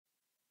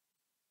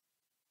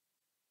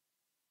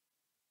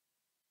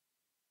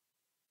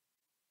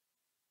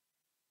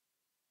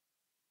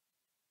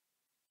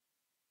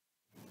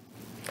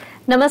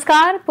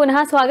नमस्कार,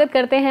 पुनः स्वागत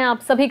करते हैं आप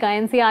सभी का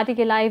एनसीईआरटी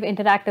के लाइव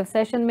इंटरैक्टिव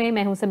सेशन में।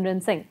 मैं हूं सिमरन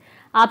सिंह।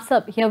 आप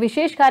सब यह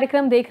विशेष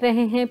कार्यक्रम देख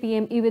रहे हैं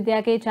पीएम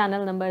eVidya के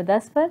चैनल नंबर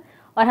 10 पर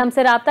और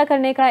हमसे राब्ता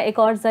करने का एक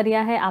और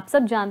जरिया है, आप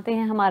सब जानते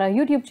हैं, हमारा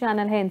यूट्यूब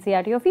चैनल है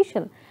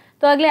ncertofficial।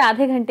 तो अगले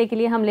आधे घंटे के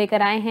लिए हम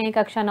लेकर आए हैं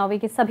कक्षा 9वीं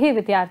के सभी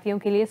विद्यार्थियों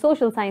के लिए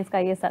सोशल साइंस का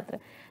ये सत्र,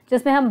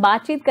 जिसमें हम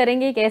बातचीत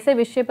करेंगे एक ऐसे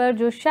विषय पर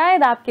जो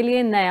शायद आपके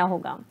लिए नया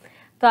होगा।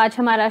 तो आज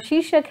हमारा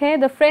शीर्षक है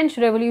द फ्रेंच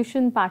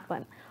रेवोल्यूशन पार्ट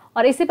 1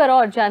 और इसी पर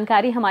और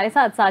जानकारी हमारे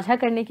साथ साझा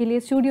करने के लिए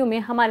स्टूडियो में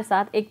हमारे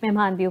साथ एक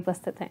मेहमान भी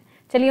उपस्थित हैं।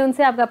 चलिए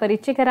उनसे आपका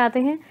परिचय कराते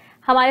हैं।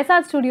 हमारे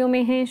साथ स्टूडियो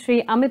में हैं श्री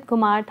अमित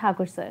कुमार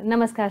ठाकुर सर।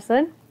 नमस्कार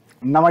सर।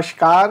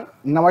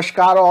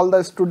 नमस्कार all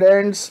the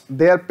students,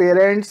 their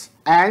parents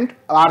and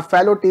our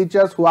fellow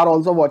teachers who are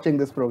also watching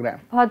this programme.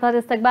 बहुत बहुत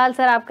इस्तकबाल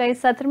सर आपका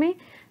इस सत्र में।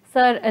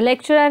 सर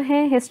लेक्चरर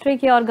हैं हिस्ट्री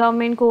के और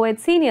government coed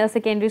senior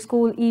secondary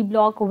school E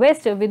block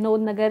waste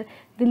Vinod नगर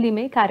दिल्ली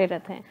में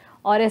कार्यरत हैं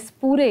और इस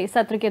पूरे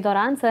सत्र के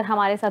दौरान सर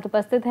हमारे साथ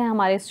उपस्थित हैं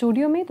हमारे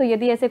स्टूडियो में। तो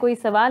यदि ऐसे कोई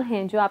सवाल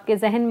हैं जो आपके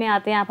जहन में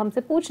आते हैं, आप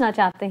हमसे पूछना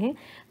चाहते हैं,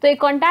 तो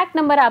एक कॉन्टैक्ट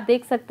नंबर आप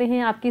देख सकते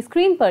हैं, आपकी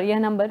स्क्रीन पर यह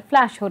नंबर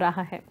फ्लैश हो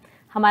रहा है।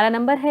 हमारा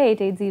नंबर है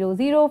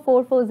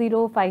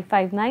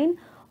 8800440559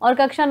 और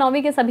कक्षा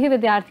 9वीं के सभी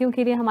विद्यार्थियों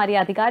के लिए हमारी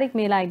आधिकारिक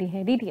मेल आईडी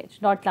है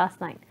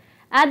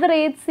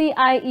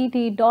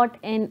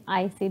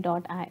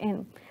dth.class9@ciet.nic.in।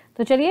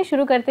 तो चलिए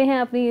शुरू करते हैं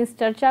अपनी इस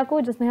चर्चा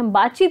को, जिसमें हम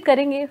बातचीत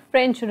करेंगे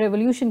फ्रेंच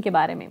रेवोल्यूशन के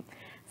बारे में।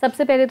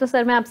 सबसे पहले तो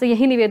सर मैं आपसे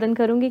यही निवेदन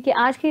करूंगी कि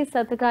आज के इस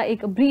सत्र का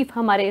एक ब्रीफ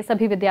हमारे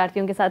सभी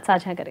विद्यार्थियों के साथ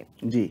साझा करें।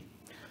 जी,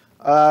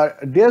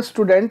 dear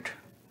student,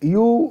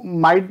 you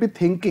might be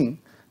thinking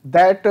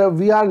that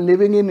we are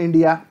living in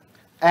India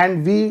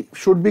and we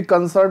should be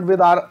concerned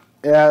with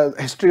our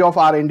history of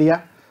our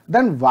India.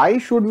 Then why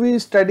should we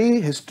study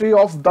history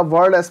of the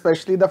world,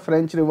 especially the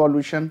French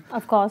Revolution?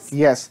 Of course.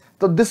 Yes.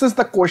 So this is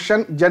the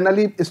question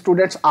generally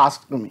students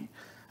ask to me.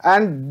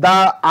 And the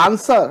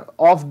answer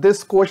of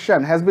this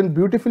question has been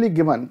beautifully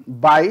given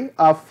by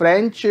a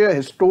French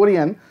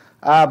historian,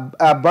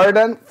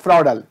 Burden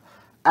Fraudel.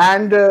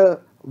 And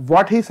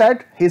what he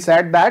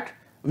said that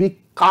we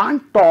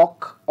can't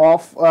talk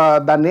of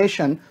the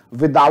nation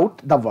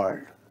without the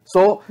world.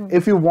 So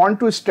if you want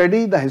to study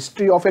the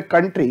history of a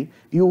country,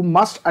 you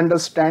must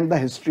understand the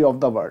history of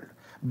the world,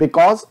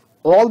 because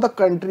all the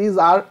countries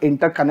are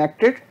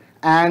interconnected,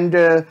 and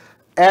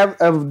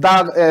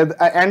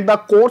the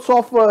course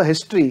of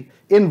history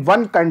in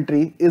one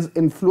country is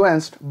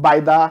influenced by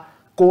the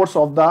course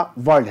of the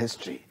world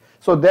history.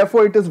 So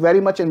therefore it is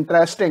very much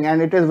interesting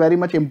and it is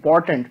very much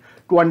important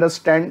to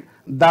understand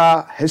the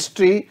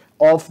history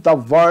of the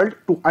world,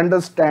 to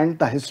understand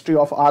the history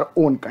of our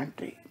own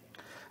country.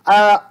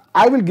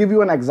 I will give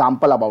you an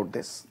example about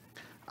this.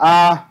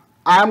 I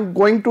am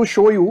going to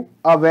show you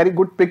a very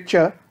good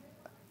picture.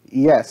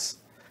 Yes,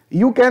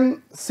 you can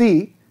see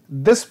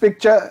this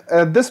picture.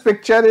 This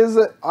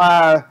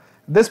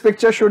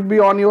picture should be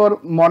on your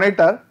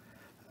monitor.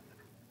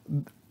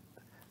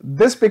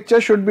 This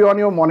picture should be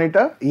on your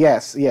monitor.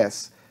 Yes.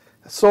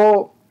 So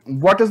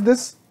what is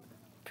this?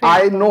 I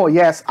know.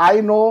 Yes, I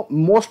know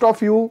most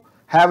of you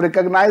have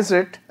recognized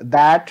it,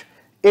 that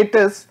it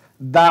is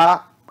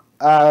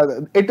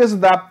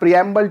the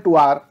preamble to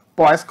our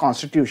post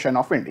Constitution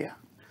of India.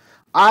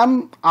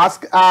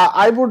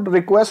 I would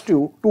request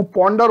you to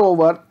ponder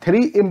over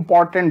three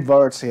important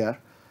words here: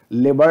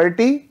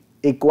 liberty,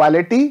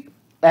 equality,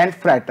 and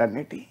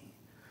fraternity.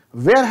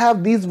 Where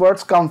have these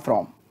words come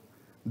from?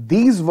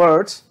 These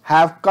words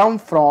have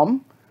come from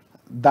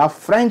the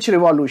French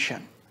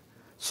Revolution.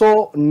 So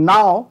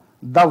now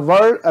the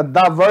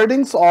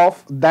wordings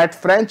of that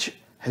French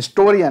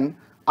historian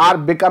are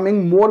becoming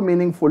more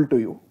meaningful to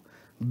you,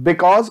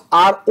 because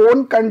our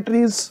own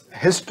country's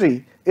history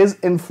is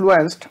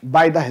influenced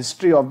by the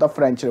history of the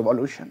French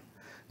Revolution.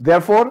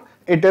 Therefore,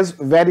 it is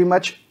very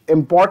much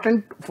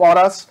important for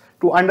us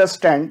to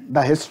understand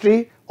the history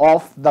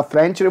of the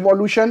French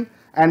Revolution,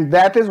 and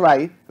that is why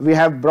we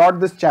have brought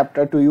this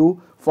chapter to you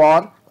for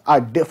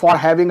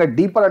having a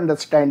deeper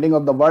understanding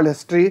of the world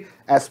history,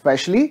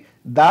 especially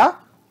this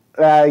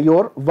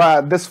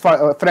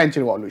French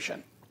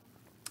Revolution.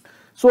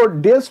 So,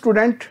 dear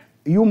student,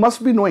 you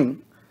must be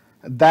knowing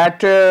that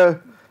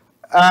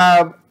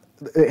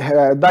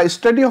the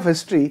study of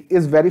history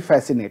is very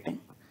fascinating.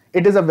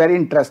 It is a very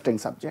interesting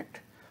subject.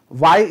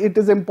 Why it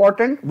is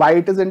important? Why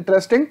it is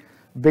interesting?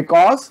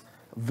 Because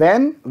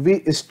when we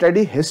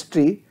study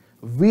history,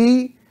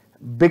 we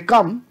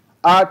become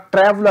a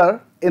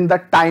traveler in the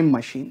time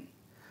machine,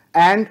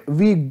 and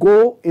we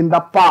go in the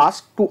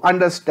past to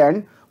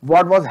understand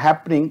what was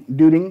happening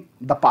during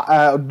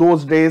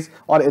those days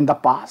or in the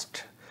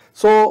past.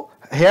 So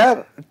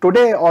here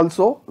today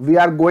also we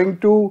are going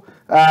to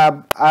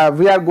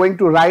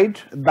ride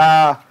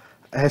the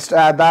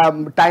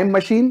time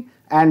machine,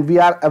 and we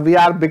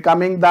are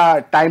becoming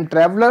the time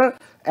traveler,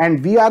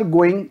 and we are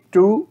going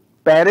to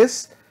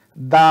Paris,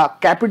 the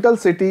capital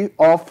city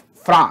of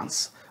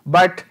France.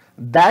 But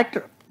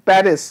that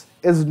Paris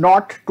is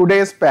not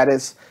today's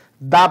Paris.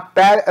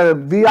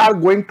 We are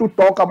going to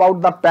talk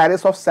about the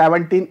Paris of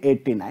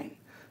 1789.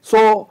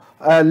 So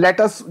let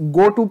us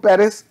go to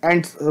Paris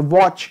and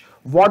watch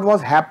what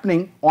was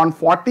happening on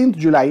 14th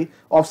July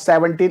of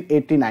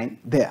 1789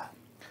 there.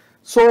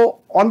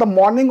 So on the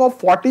morning of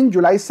 14th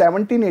July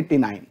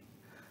 1789,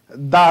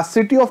 the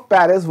city of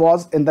Paris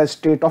was in the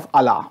state of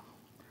alarm.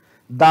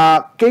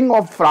 The King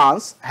of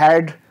France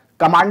had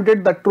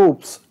commanded the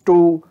troops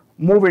to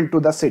move into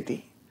the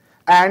city,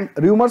 and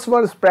rumors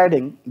were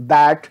spreading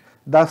that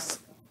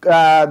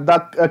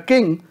the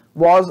king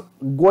was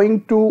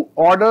going to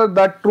order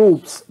the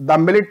troops, the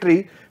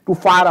military, to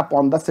fire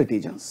upon the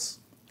citizens.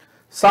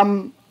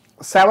 Some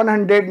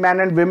 700 men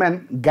and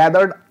women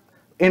gathered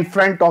in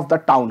front of the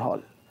town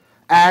hall,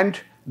 and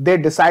they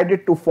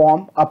decided to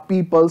form a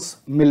people's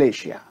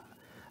militia.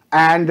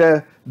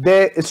 And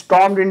they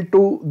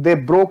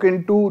broke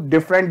into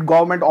different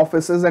government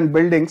offices and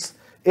buildings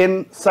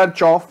in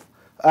search of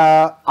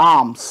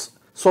arms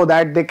so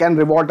that they can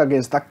revolt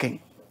against the king.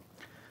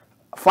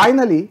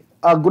 Finally,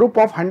 a group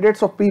of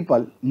hundreds of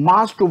people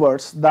marched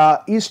towards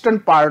the eastern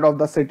part of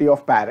the city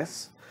of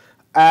Paris,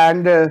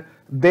 and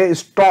they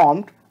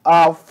stormed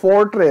a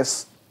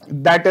fortress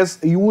that is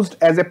used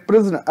as a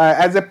prison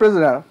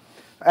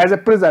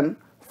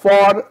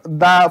for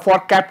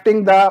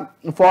keeping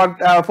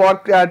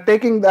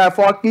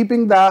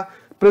the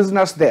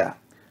prisoners there,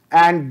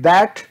 and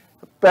that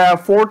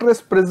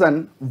fortress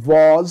prison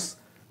was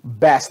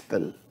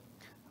Bastille.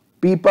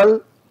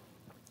 People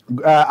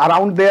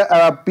around there,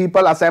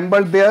 people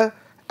assembled there,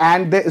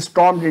 and they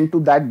stormed into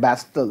that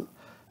Bastille.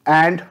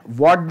 And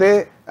why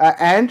they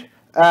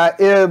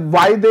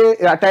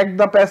attacked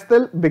the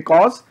Bastille?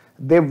 Because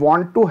they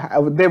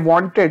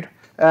wanted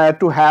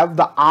to have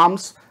the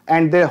arms,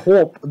 and they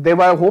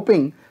were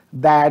hoping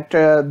that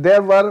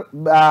there were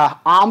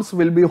arms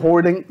will be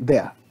holding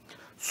there.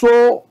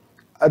 So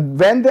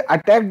when they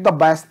attacked the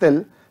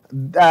Bastille,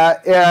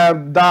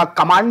 the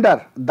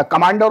commander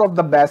of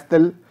the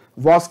Bastille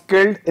was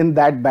killed in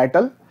that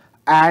battle,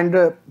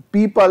 and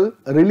people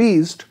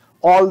released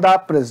all the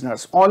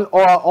prisoners,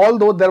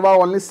 although there were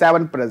only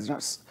 7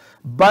 prisoners.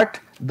 But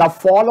the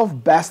fall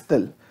of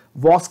Bastille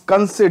was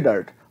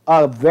considered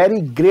a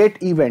very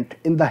great event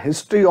in the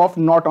history of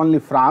not only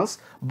France,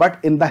 but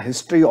in the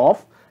history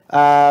of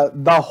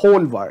the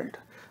whole world.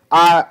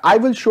 I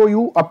will show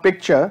you a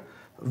picture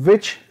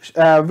which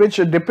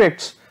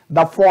depicts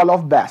the fall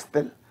of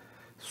Bastille.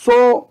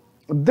 So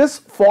this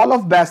fall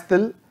of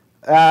Bastille,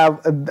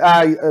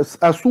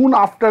 soon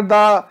after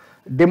the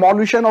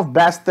demolition of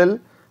Bastille,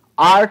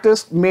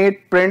 artists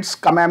made prints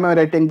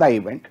commemorating the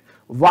event.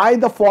 Why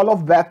the fall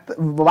of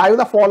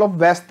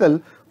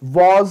Bastille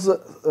was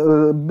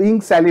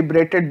being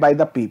celebrated by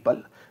the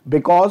people?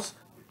 Because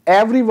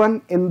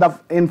everyone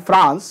in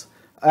France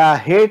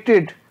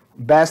hated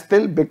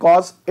Bastille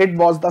because it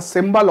was the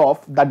symbol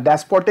of the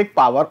despotic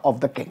power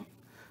of the king.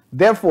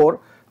 Therefore,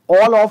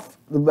 all of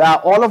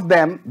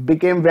them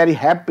became very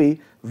happy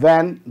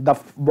when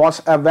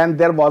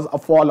there was a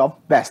fall of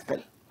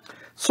Bastille.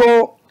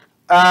 So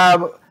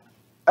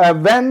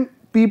when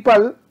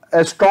people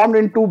stormed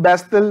into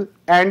Bastille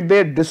and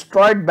they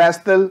destroyed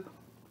Bastille,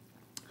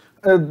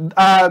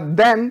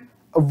 then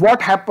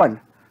what happened?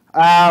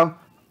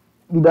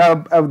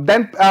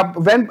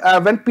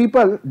 When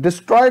people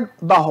destroyed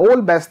the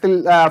whole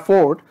Bastille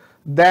fort,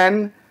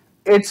 then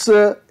its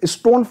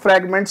stone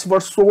fragments were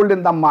sold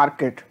in the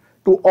market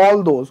to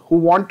all those who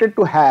wanted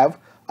to have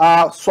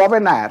a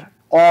souvenir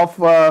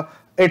of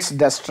its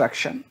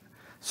destruction.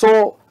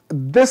 So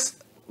this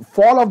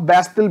fall of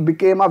Bastille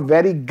became a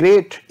very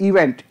great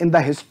event in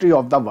the history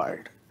of the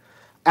world.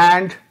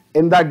 And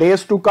in the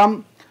days to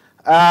come,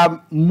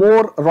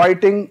 more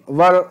rioting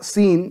were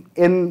seen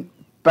in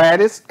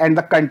Paris and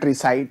the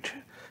countryside,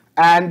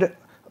 and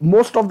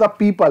most of the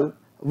people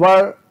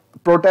were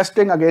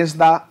protesting against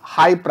the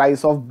high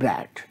price of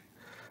bread.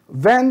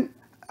 When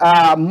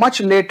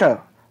much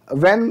later,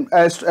 when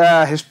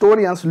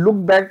historians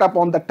look back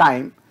upon the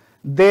time,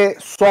 they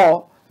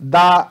saw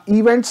the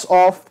events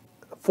of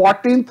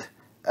 14th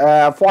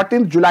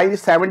July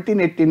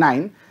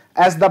 1789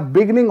 as the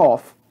beginning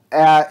of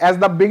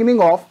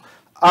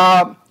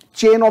a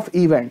chain of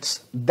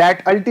events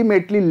that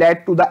ultimately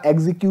led to the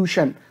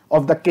execution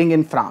of the king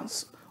in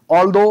France.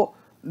 Although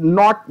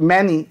not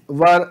many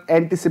were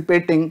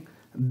anticipating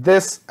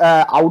this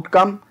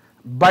outcome,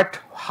 but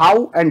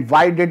how and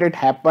why did it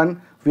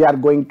happen, we are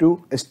going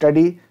to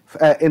study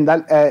in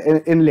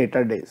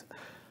later days.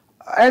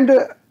 And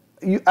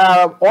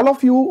all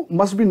of you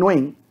must be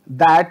knowing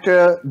that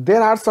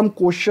there are some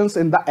questions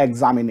in the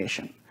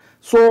examination.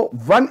 So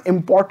one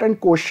important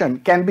question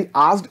can be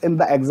asked in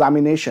the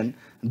examination,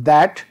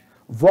 that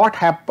what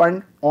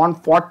happened on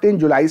 14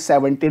 July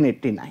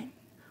 1789?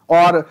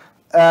 Or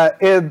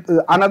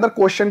another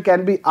question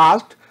can be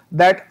asked,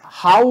 that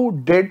how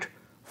did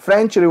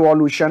French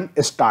Revolution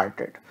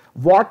started?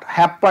 What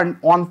happened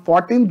on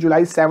 14 July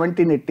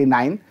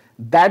 1789?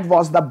 That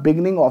was the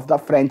beginning of the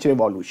French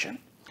Revolution.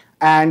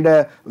 And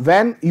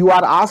when you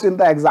are asked in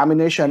the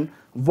examination,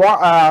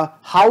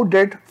 how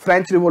did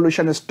French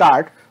Revolution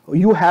start,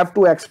 you have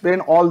to explain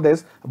all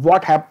this,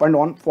 what happened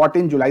on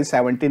 14 July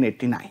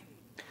 1789.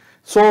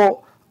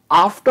 So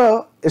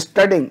after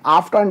studying,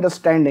 after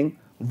understanding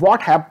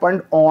what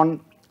happened on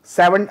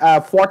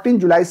 14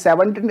 July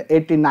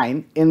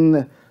 1789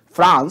 in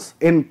France,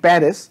 in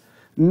Paris,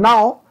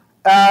 now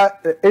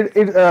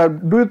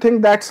do you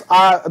think that's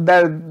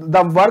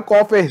the work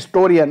of a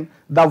historian,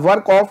 the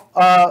work of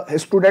a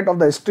student of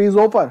the history is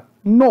over?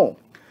 No.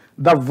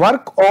 The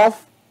work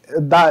of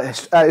the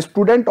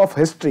student of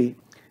history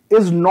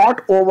is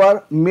not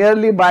over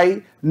merely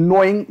by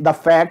knowing the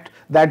fact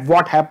that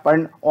what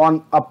happened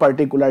on a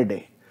particular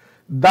day.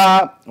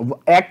 The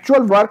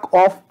actual work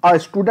of a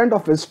student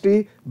of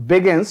history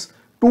begins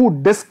to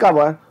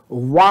discover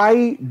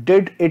why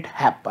did it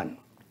happen.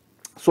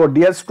 So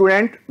dear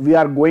student, we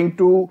are going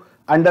to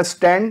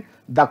understand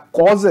the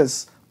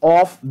causes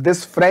of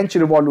this French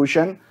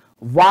Revolution.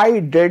 Why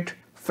did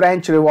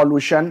French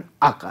Revolution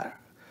occur?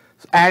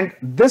 And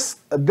this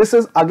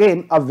is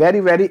again a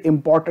very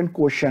important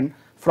question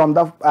from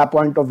the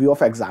point of view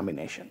of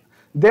examination.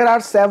 There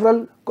are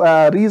several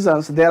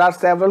reasons, there are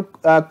several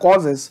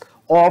causes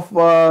of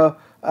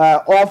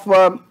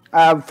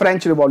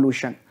French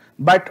Revolution,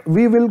 but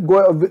we will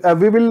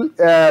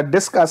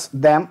discuss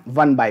them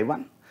one by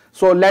one.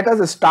 So let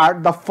us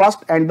start the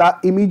first and the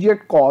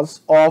immediate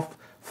cause of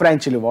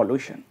French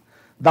Revolution.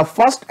 The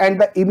first and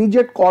the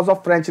immediate cause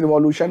of French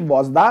Revolution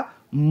was the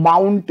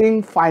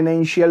mounting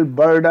financial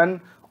burden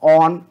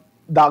on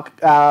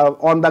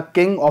the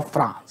King of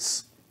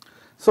France.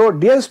 So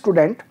dear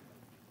student,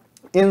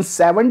 in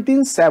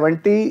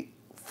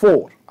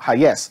 1774,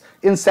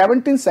 in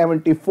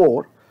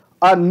 1774,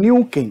 a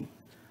new king,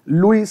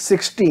 Louis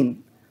XVI,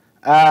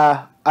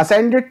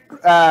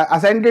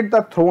 ascended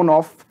the throne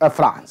of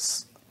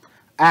France,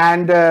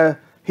 and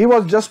he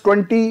was just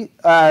 20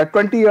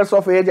 years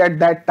of age at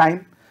that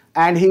time,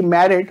 and he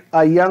married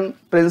a young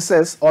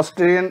princess,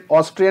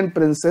 Austrian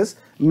princess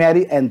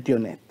Marie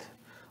Antoinette.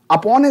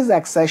 Upon his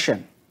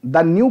accession,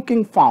 the new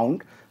king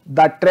found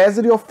the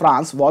treasury of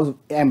France was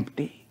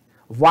empty.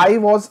 Why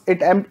was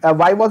it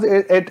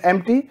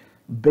empty?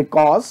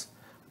 Because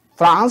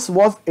France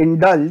was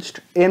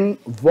indulged in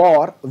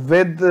war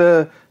with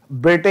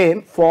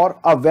Britain for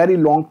a very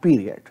long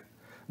period.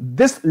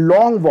 This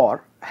long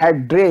war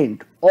had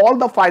drained all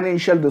the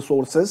financial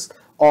resources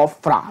of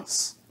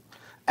France.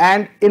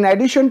 And in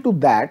addition to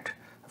that,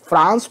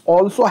 France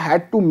also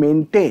had to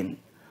maintain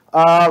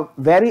a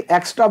very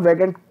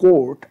extravagant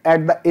court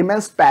at the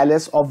immense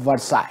palace of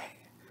Versailles.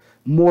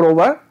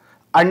 Moreover,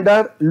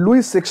 under Louis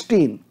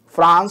XVI,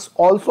 France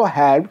also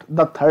helped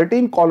the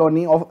 13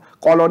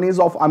 colonies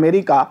of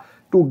America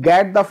to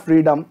get the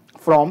freedom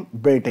from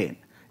Britain.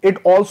 It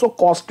also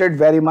costed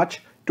very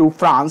much to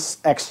France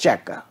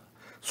exchequer.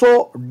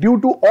 So due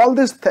to all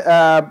these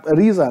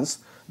reasons,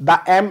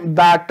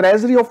 the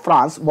treasury of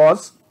France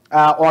was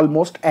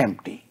almost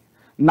empty.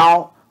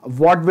 Now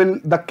what will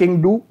the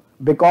king do?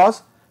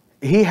 Because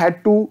he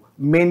had to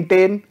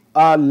maintain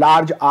a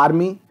large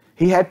army,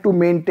 he had to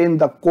maintain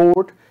the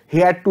court, he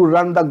had to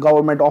run the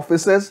government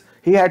offices,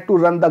 he had to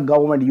run the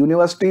government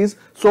universities,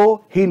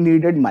 so he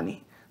needed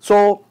money.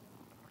 So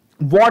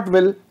what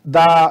will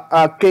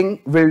the king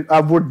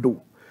would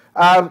do?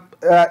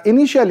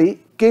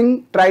 Initially,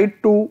 king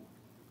tried to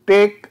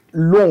take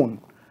loan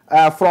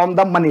from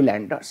the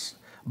moneylenders,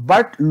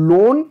 but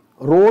loan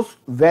rose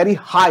very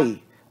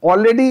high.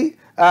 Already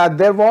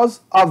there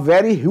was a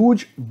very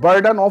huge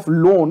burden of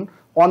loan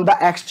on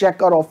the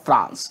exchequer of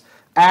France,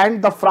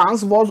 and the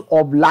France was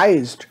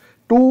obliged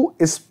to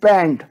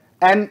spend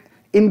an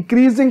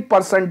increasing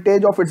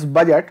percentage of its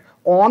budget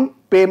on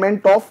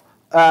payment of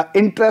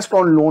interest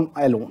on loan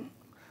alone.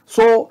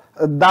 So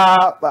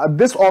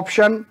this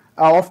option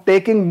of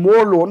taking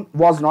more loan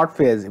was not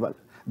feasible.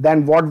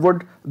 Then what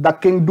would the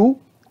king do?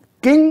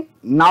 King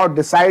now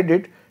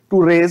decided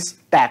to raise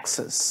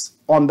taxes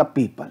on the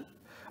people.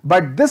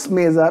 But this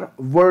measure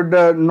would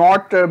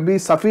not be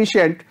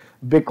sufficient,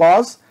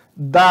 because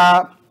in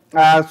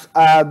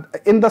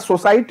the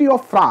society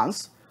of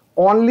France,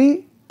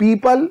 only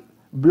people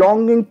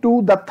belonging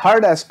to the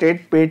third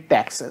estate paid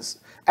taxes,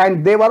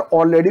 and they were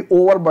already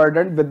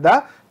overburdened with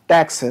the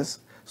taxes.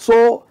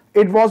 So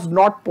it was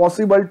not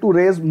possible to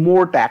raise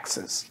more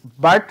taxes.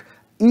 But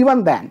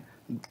even then,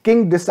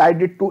 king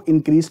decided to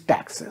increase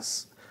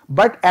taxes.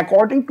 But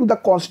according to the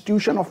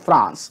constitution of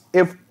France,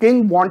 if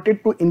king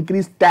wanted to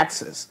increase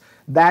taxes,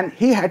 then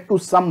he had to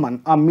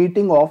summon a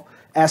meeting of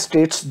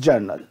Estates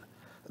General.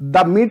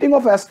 The meeting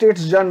of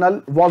Estates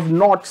General was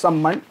not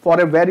summoned for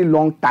a very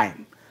long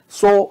time.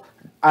 So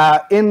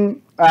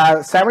in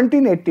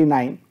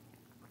 1789,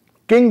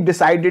 king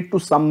decided to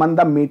summon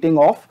the meeting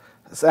of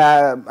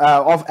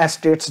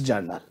Estates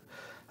General.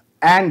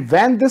 And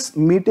when this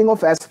meeting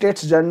of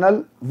Estates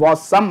General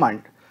was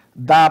summoned,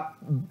 the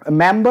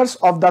members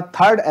of the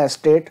third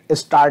estate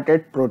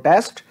started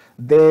protest.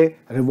 They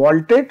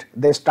revolted,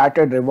 they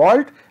started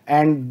revolt,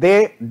 and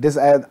they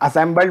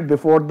assembled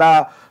before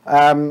the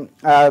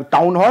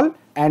town hall,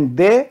 and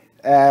they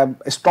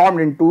stormed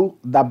into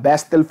the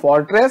Bastille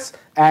fortress,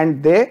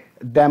 and they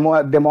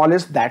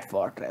demolished that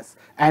fortress,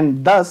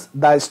 and thus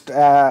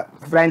the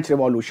French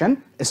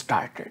Revolution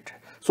started.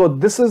 So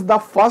this is the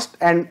first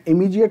and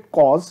immediate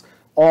cause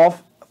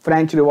of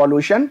French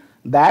Revolution,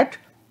 that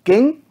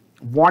king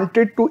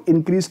wanted to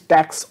increase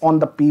tax on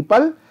the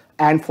people,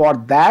 and for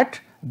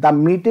that the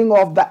meeting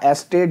of the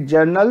estate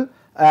journal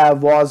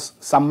was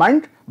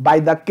summoned by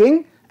the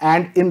king,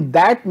 and in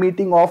that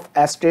meeting of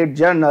estate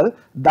journal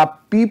the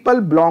people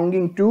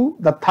belonging to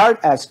the third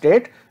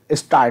estate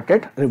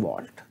started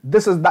revolt.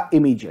 This is the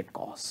immediate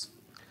cause.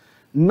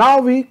 Now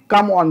we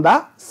come on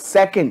the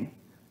second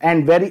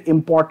and very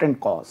important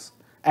cause,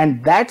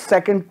 and that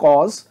second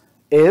cause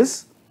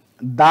is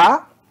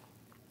the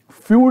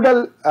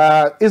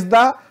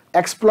the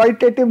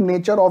exploitative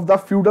nature of the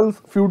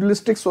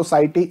feudalistic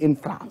society in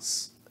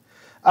France.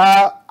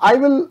 I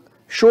will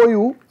show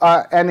you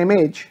an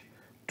image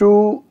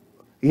to,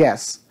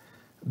 yes,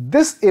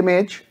 this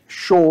image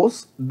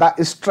shows the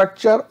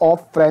structure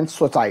of French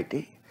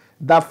society.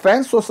 The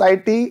French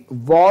society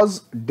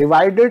was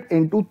divided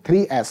into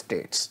three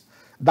estates.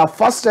 The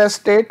first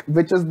estate,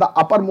 which is the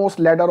uppermost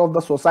ladder of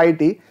the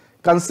society,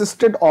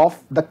 consisted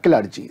of the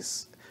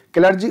clergies.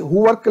 Clergy,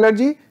 who were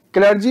clergy?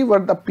 Clergy were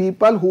the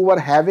people who were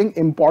having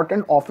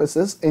important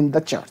offices in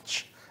the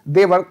church.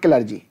 They were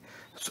clergy,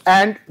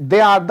 and they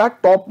are the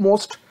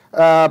topmost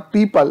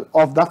people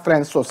of the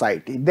French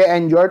society. They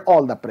enjoyed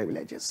all the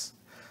privileges.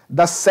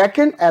 The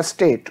second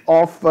estate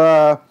of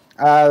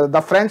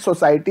the French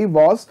society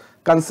was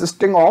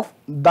consisting of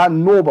the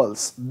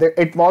nobles.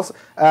 It was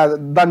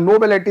the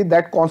nobility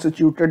that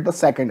constituted the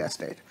second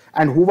estate.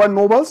 And who were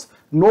nobles?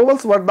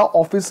 Nobles were the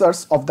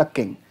officers of the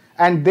king,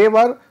 and they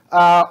were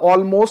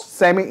almost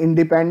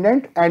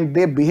semi-independent, and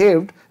they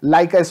behaved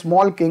like a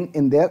small king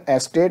in their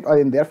estate or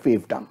in their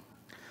fiefdom.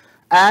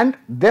 And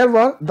there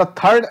were the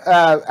third,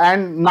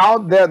 and now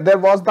there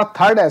was the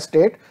third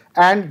estate,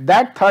 and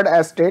that third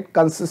estate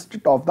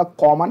consisted of the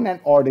common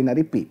and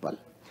ordinary people.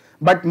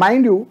 But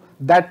mind you,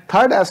 that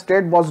third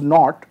estate was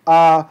not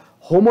not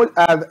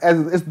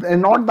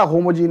the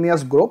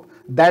homogeneous group,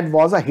 that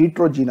was a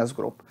heterogeneous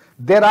group.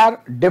 There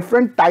are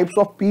different types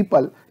of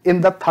people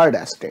in the third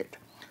estate.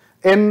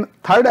 In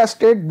third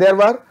estate, there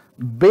were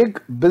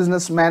big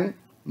businessmen,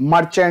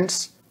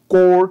 merchants,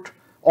 court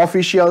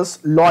officials,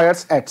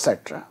 lawyers,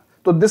 etc.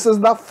 So this is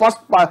the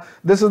first part.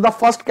 This is the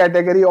first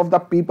category of the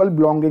people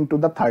belonging to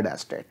the third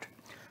estate.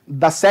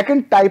 The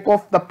second type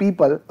of the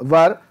people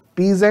were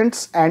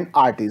peasants and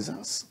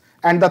artisans,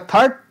 and the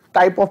third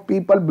type of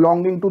people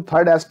belonging to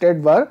third estate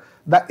were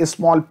the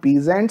small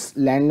peasants,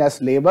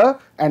 landless labor,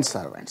 and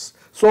servants.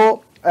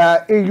 So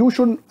you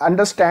should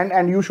understand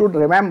and you should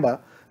remember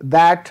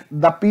that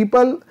the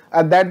people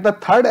that the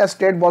third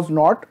estate was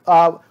not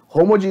a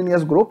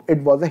homogeneous group,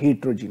 it was a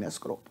heterogeneous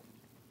group.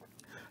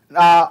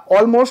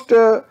 Almost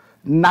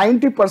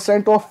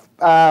 90% of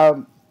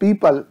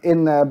people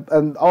in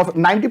of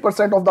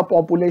 90% of the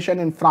population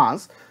in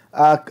France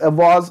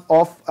was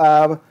of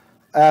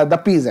the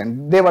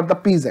peasant. They were the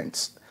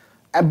peasants,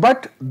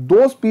 but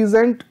those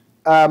peasant,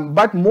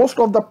 but most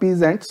of the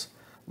peasants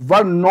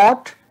were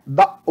not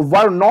the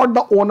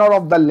owner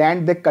of the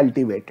land they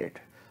cultivated.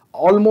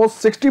 Almost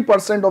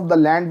 60% of the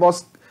land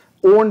was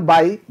owned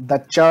by the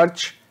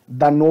church,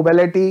 the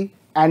nobility,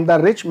 and the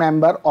rich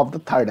member of the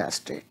third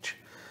estate.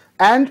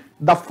 And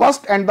the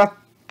first and the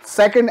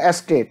second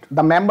estate,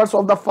 the members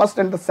of the first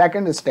and the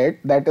second estate,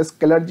 that is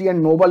clergy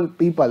and noble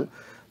people,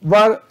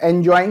 were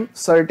enjoying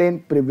certain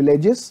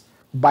privileges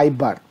by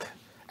birth.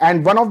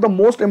 And one of the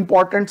most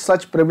important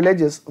such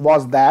privileges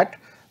was that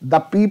the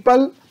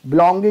people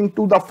belonging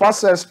to the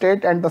first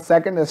estate and the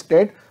second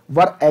estate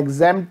were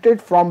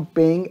exempted from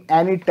paying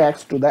any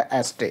tax to the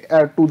estate,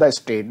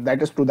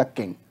 that is to the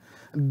king.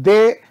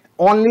 They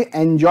only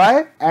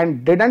enjoy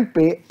and didn't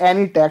pay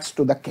any tax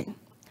to the king.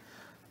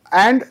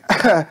 And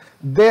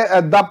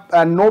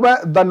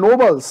the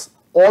nobles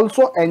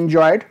also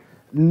enjoyed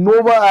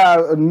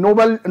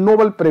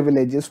noble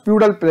privileges,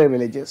 feudal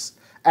privileges,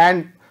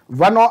 and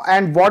one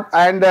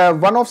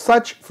of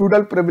such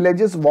feudal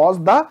privileges was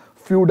the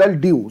feudal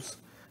dues,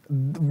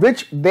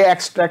 which they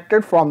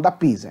extracted from the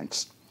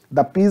peasants.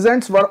 The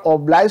peasants were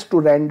obliged to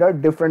render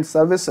different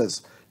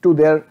services to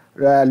their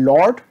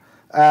lord.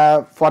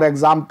 For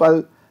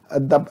example,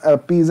 the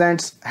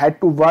peasants had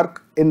to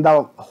work in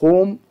the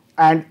home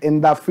and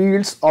in the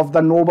fields of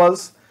the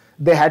nobles.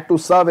 They had to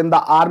serve in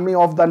the army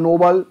of the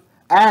noble,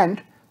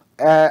 and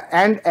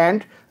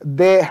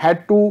they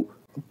had to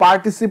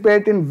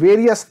participate in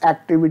various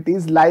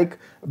activities like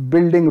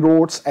building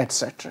roads,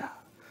 etc.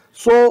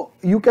 So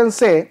you can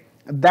say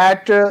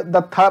that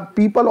the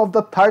people of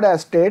the third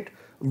estate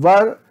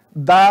were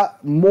the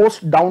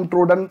most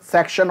downtrodden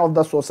section of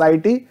the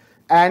society,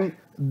 and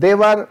they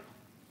were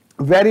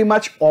very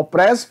much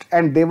oppressed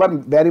and they were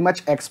very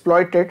much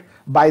exploited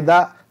by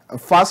the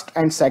first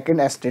and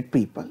second estate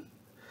people.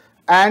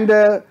 And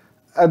the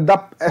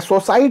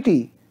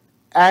society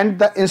and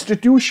the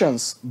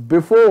institutions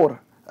before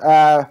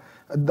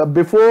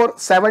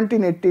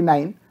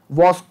 1789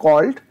 was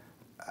called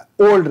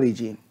old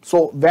regime.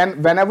 So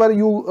whenever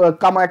you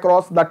come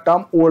across the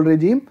term old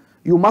regime,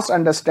 you must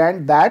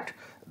understand that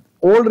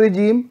old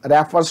regime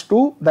refers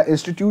to the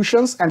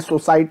institutions and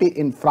society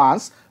in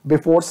France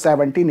before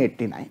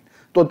 1789.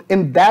 So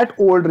in that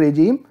old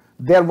regime,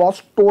 there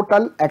was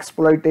total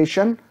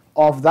exploitation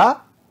of the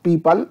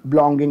people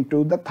belonging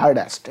to the third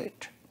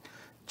estate.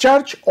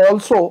 Church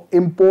also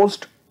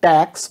imposed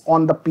tax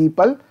on the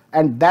people,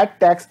 and that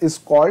tax is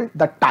called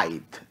the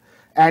tithe,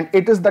 and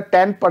it is the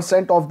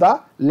 10% of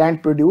the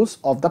land produce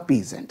of the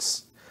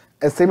peasants.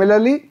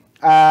 Similarly,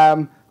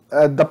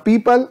 the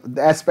people,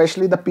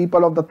 especially the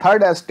people of the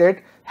third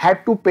estate,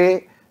 had to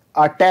pay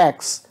a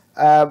tax,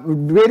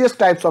 various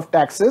types of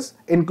taxes,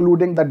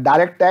 including the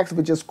direct tax,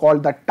 which is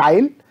called the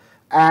tithe,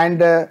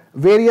 and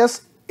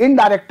various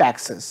indirect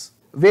taxes,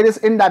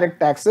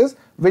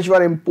 which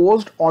were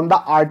imposed on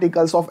the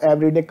articles of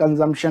everyday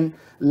consumption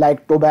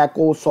like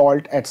tobacco,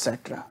 salt,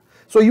 etc.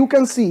 So you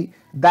can see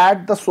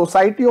that the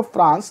society of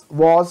France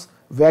was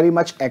very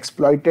much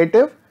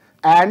exploitative,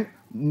 and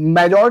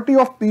majority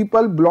of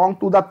people belong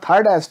to the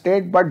third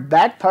estate, but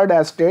that third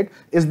estate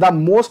is the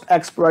most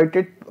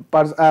exploited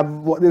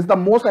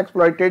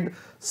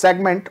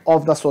segment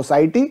of the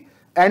society,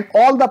 and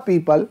all the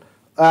people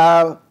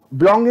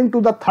belonging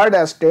to the third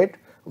estate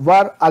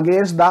were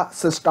against the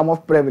system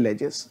of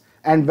privileges,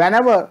 and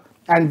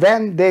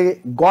when they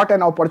got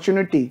an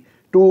opportunity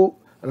to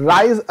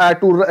rise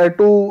against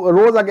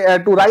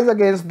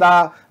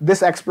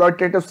this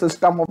exploitative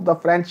system of the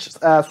French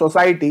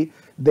society,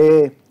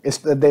 they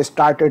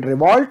started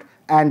revolt,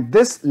 and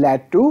this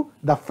led to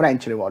the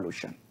French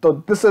Revolution.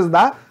 So this is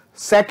the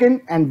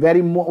second and very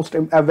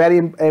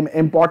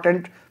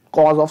important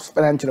cause of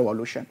French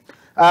Revolution.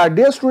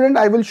 Dear student,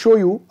 I will show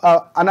you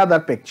another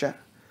picture.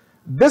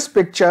 This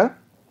picture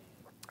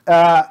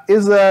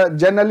is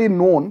generally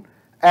known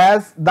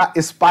as the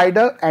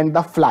spider and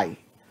the fly.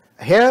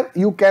 Here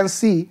you can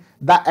see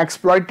the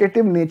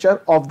exploitative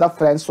nature of the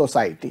French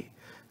society.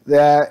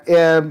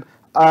 You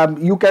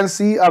can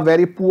see a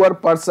very poor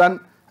person.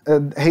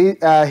 He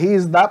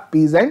is the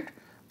peasant,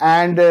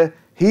 and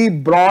he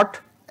brought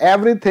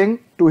everything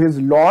to his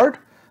lord,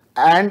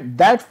 and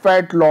that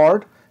fat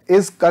lord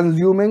is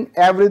consuming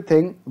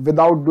everything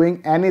without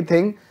doing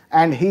anything,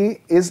 and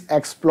he is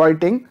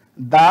exploiting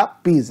the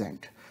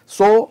peasant.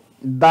 So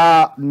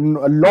the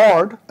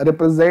lord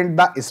represents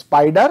the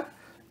spider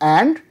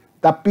and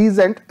the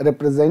peasant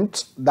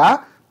represents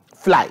the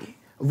fly.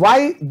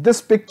 Why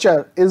this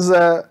picture is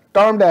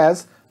termed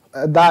as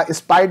the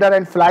spider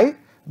and fly?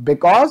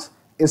 Because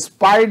a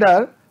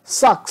spider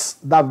sucks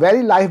the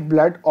very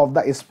lifeblood of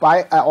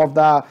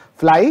the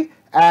fly,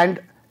 and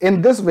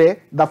in this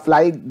way the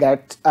fly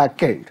gets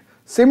killed.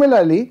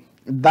 Similarly,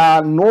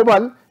 the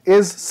noble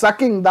is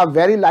sucking the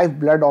very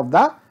lifeblood of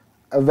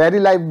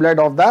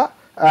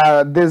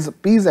these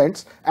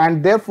peasants,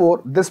 and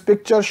therefore this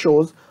picture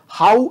shows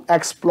how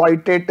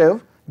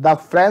exploitative the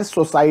French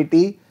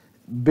society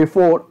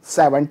before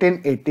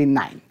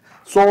 1789.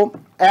 So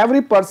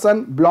every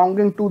person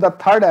belonging to the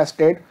third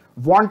estate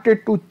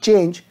wanted to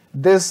change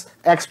this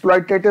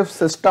exploitative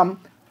system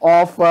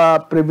of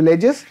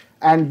privileges,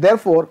 and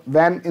therefore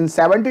when in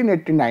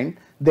 1789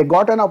 they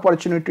got an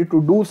opportunity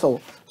to do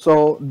so,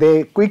 so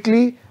they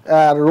quickly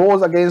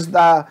rose against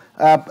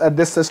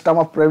this system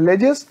of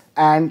privileges,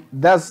 and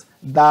thus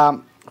the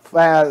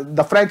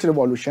French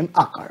Revolution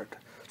occurred.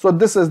 So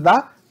this is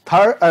the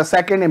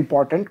second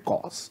important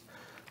cause.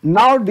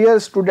 Now dear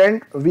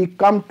student, we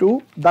come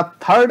to the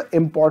third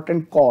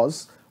important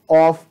cause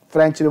of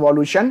French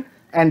Revolution,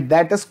 and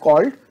that is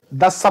called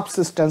the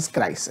subsistence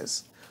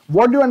crisis.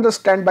 What do you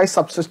understand by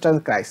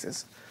subsistence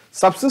crisis?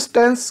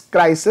 Subsistence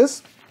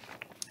crisis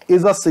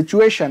is a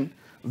situation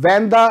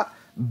when the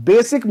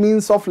basic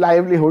means of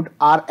livelihood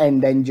are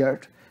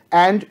endangered,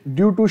 and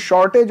due to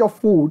shortage of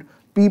food,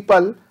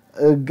 people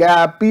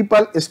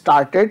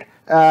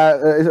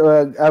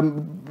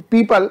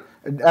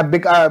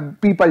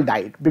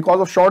died. Because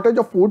of shortage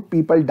of food,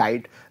 people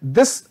died.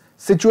 This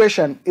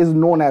situation is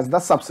known as the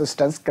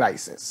subsistence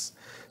crisis.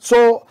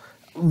 So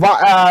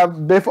I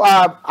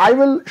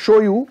will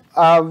show you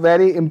a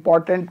very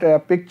important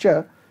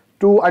picture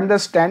to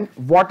understand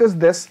what is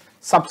this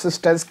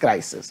subsistence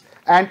crisis,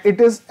 and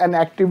it is an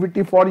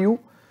activity for you.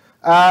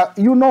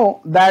 You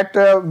know that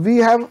we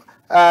have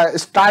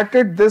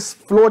started this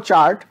flow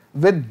chart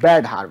with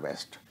bad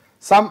harvest.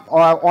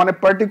 On a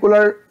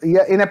particular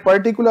year, in a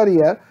particular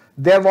year,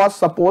 there was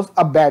suppose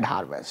a bad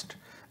harvest,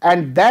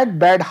 and that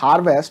bad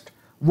harvest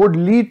would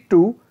lead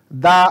to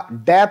the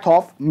death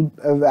of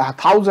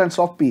thousands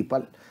of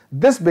people.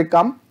 This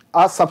become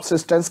a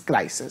subsistence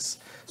crisis.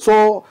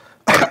 So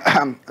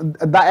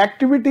the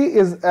activity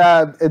is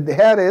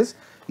here is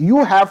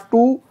you have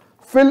to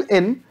fill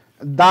in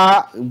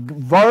the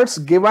words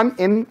given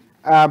in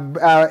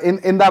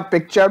the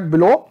picture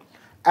below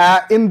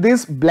in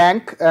this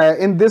blanks.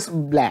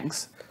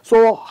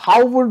 So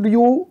how would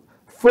you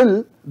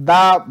fill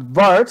the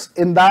words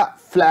in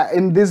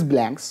these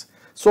blanks?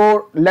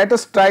 So let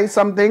us try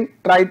something.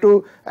 Try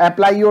to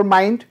apply your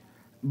mind,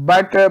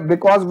 but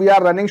because we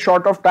are running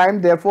short of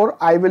time, therefore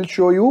I will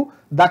show you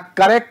the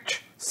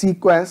correct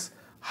sequence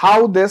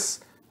how this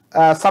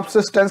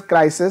subsistence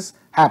crisis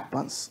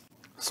happens.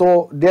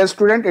 So dear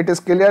student, it is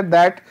clear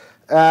that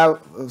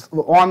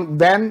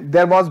when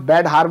there was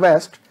bad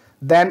harvest,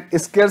 then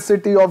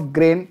scarcity of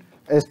grain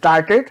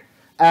started,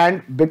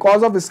 and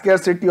because of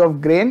scarcity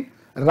of grain,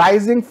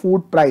 rising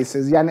food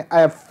prices,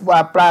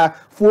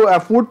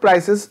 food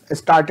prices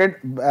started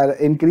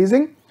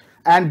increasing,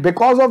 and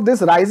because of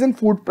this rising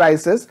food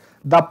prices,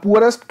 the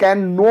poorest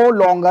can no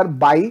longer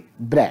buy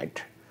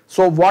bread.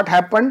 So what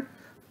happened?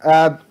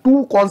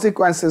 Two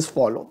consequences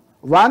follow.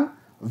 One,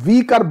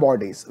 weaker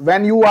bodies.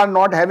 When you are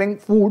not having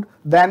food,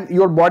 then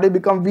your body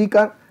become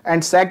weaker.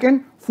 And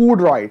second,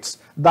 food riots.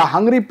 The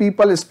hungry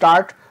people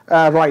start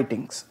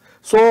riotings.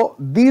 So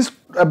these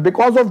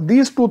because of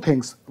these two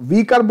things,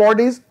 weaker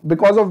bodies,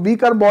 because of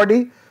weaker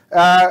body,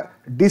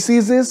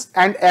 diseases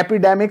and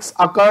epidemics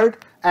occurred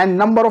and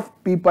number of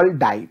people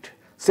died.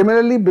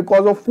 Similarly,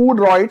 because of food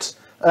riots,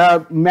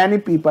 many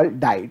people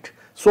died.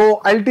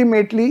 So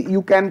ultimately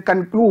you can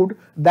conclude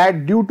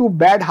that due to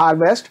bad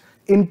harvest,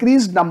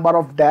 increased number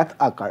of deaths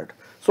occurred.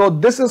 So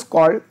this is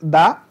called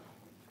the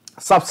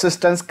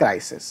subsistence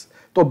crisis.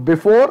 So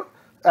before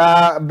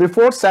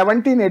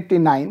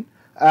 1789,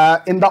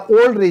 in the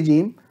old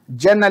regime,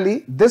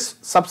 generally this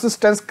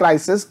subsistence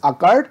crisis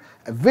occurred,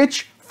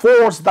 which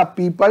forced the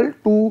people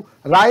to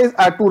rise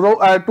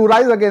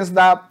against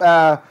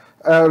the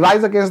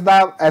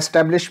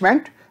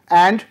establishment,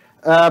 and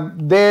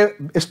they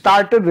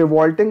started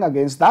revolting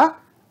against the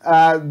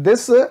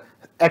this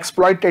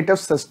exploitative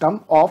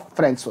system of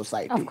French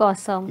society. Of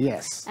course, sir.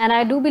 Yes. And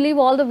I do believe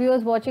all the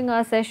viewers watching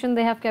our session,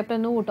 they have kept a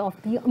note of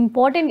the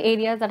important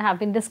areas that have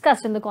been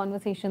discussed in the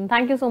conversation.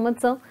 Thank you so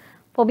much, sir,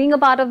 for being a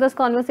part of this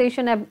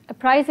conversation,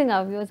 apprising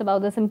our viewers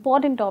about this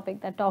important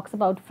topic that talks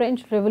about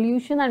French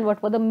Revolution and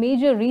what were the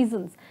major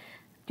reasons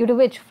due to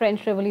which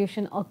French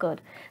Revolution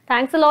occurred.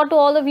 Thanks a lot to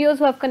all the viewers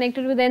who have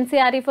connected with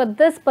NCRT for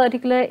this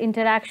particular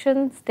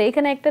interaction. Stay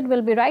connected.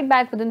 We'll be right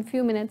back within a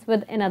few minutes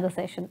with another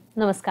session.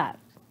 Namaskar.